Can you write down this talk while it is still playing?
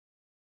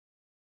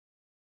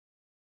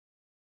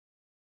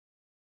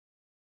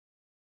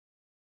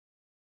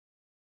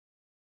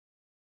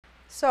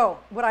So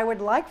what I would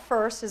like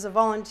first is a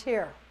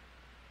volunteer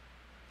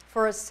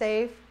for a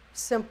safe,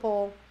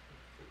 simple,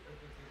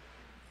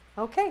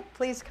 okay,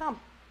 please come.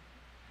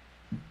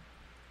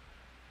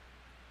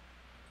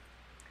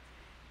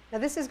 Now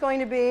this is going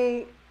to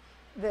be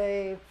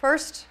the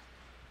first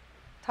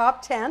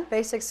top 10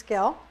 basic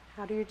skill.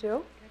 How do you do?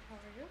 Good, how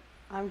are you?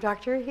 I'm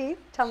Dr. Heath.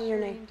 Tell me your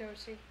name.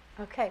 Doshi.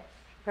 Okay,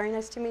 very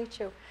nice to meet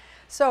you.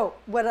 So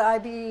would I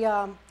be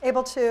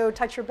able to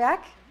touch your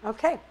back?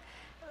 Okay.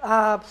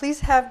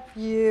 Please have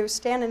you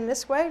stand in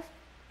this way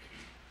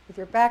with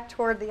your back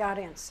toward the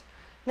audience.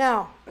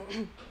 Now,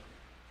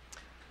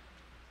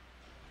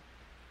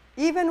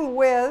 even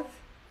with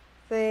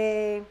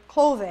the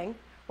clothing,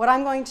 what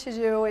I'm going to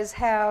do is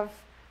have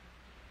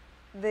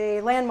the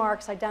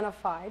landmarks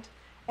identified,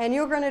 and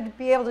you're going to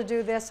be able to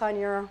do this on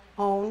your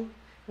own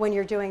when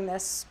you're doing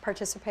this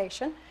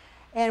participation.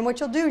 And what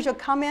you'll do is you'll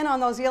come in on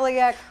those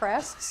iliac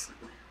crests.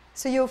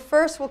 So you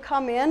first will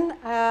come in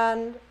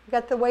and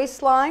get the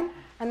waistline,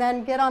 and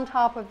then get on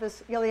top of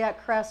this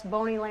iliac crest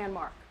bony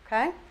landmark,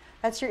 okay?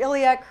 That's your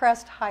iliac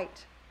crest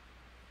height.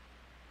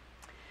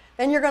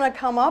 Then you're going to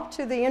come up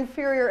to the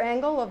inferior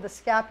angle of the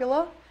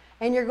scapula,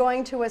 and you're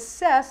going to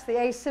assess the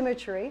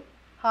asymmetry,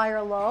 high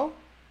or low,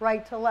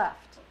 right to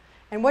left.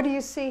 And what do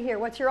you see here?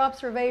 What's your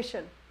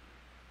observation?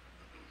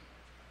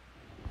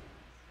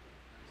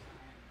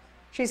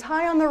 She's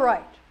high on the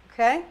right,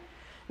 okay?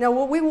 Now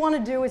what we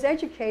want to do is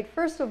educate,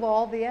 first of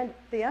all, the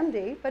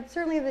MD, but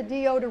certainly the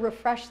DO to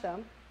refresh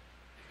them,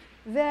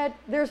 that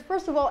there's,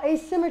 first of all,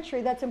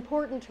 asymmetry that's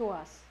important to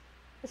us.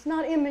 It's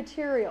not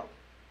immaterial.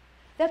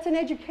 That's an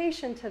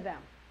education to them.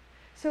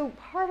 So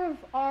part of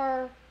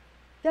our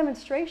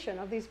demonstration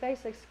of these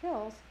basic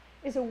skills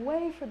is a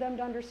way for them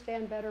to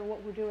understand better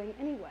what we're doing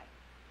anyway,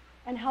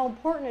 and how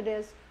important it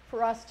is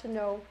for us to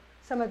know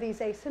some of these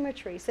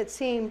asymmetries that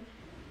seem,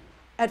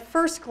 at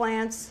first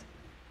glance,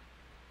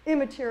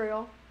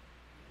 immaterial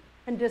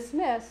and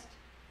dismissed,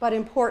 but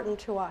important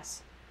to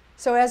us.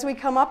 So as we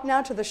come up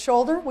now to the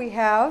shoulder, we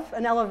have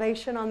an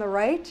elevation on the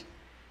right,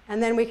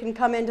 and then we can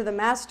come into the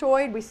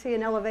mastoid, we see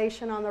an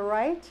elevation on the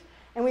right,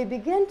 and we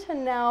begin to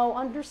now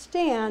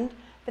understand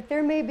that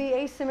there may be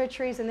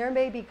asymmetries and there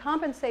may be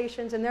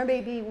compensations and there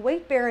may be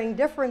weight-bearing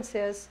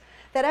differences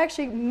that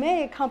actually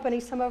may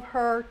accompany some of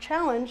her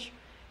challenge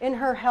in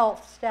her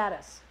health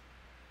status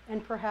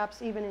and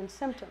perhaps even in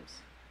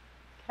symptoms.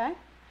 Okay?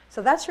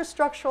 So that's your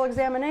structural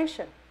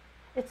examination.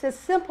 It's as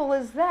simple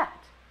as that.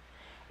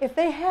 If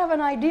they have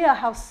an idea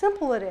how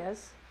simple it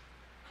is,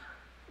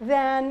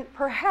 then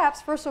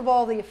perhaps, first of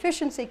all, the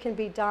efficiency can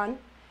be done.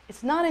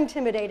 It's not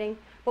intimidating,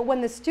 but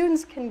when the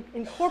students can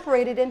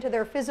incorporate it into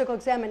their physical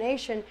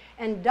examination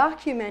and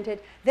document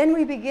it, then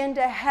we begin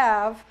to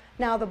have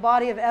now the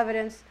body of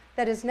evidence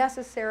that is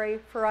necessary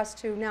for us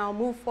to now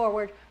move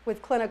forward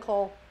with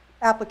clinical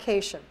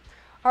application.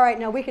 All right,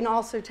 now we can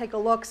also take a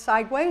look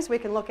sideways. We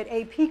can look at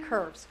AP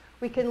curves.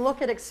 We can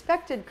look at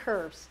expected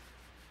curves.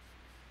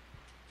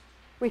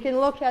 We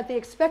can look at the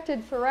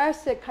expected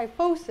thoracic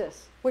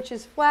kyphosis, which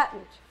is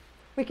flattened.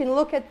 We can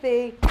look at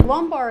the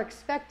lumbar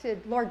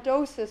expected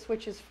lordosis,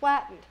 which is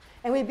flattened.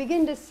 And we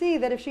begin to see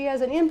that if she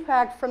has an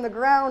impact from the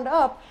ground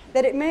up,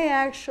 that it may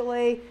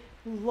actually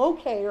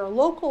locate or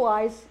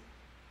localize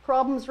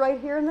problems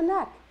right here in the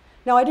neck.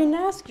 Now, I didn't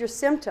ask your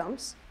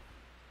symptoms.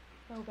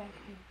 Low back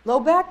pain. Low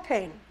back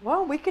pain.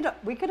 Well, we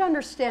could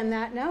understand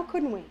that now,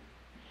 couldn't we?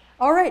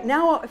 All right,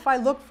 now if I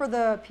look for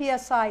the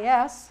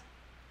PSIS,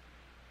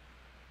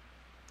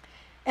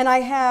 and I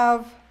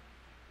have,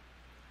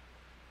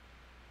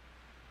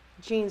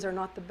 genes are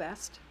not the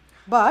best,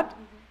 but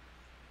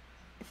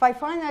if I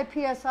find that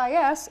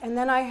PSIS and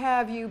then I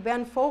have you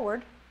bend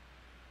forward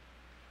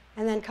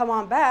and then come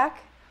on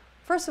back,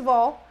 first of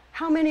all,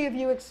 how many of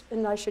you,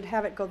 and I should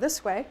have it go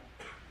this way,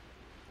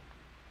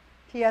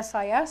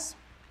 PSIS,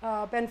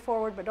 bend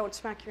forward but don't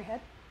smack your head,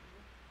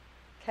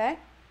 okay?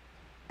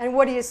 And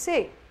what do you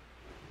see?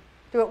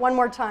 Do it one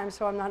more time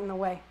so I'm not in the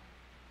way.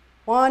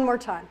 One more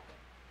time,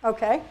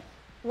 okay?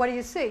 What do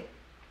you see?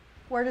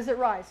 Where does it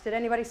rise? Did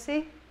anybody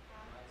see?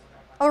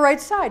 Oh,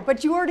 right side.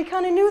 But you already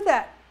kind of knew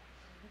that.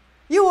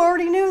 You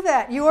already knew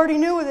that. You already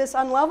knew with this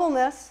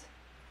unlevelness,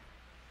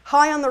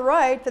 high on the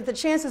right, that the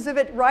chances of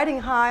it riding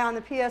high on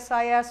the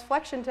PSIS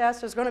flexion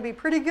test is going to be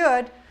pretty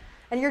good,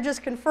 and you're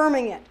just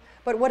confirming it.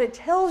 But what it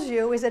tells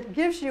you is it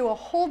gives you a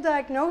whole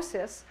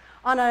diagnosis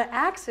on an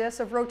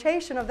axis of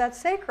rotation of that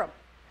sacrum.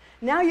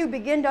 Now you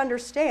begin to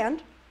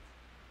understand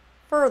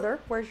further,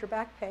 where's your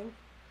back pain?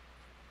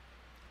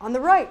 On the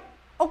right.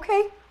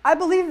 Okay, I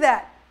believe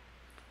that.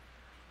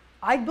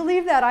 I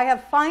believe that. I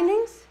have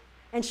findings,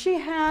 and she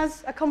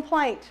has a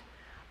complaint.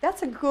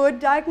 That's a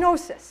good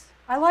diagnosis.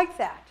 I like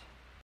that.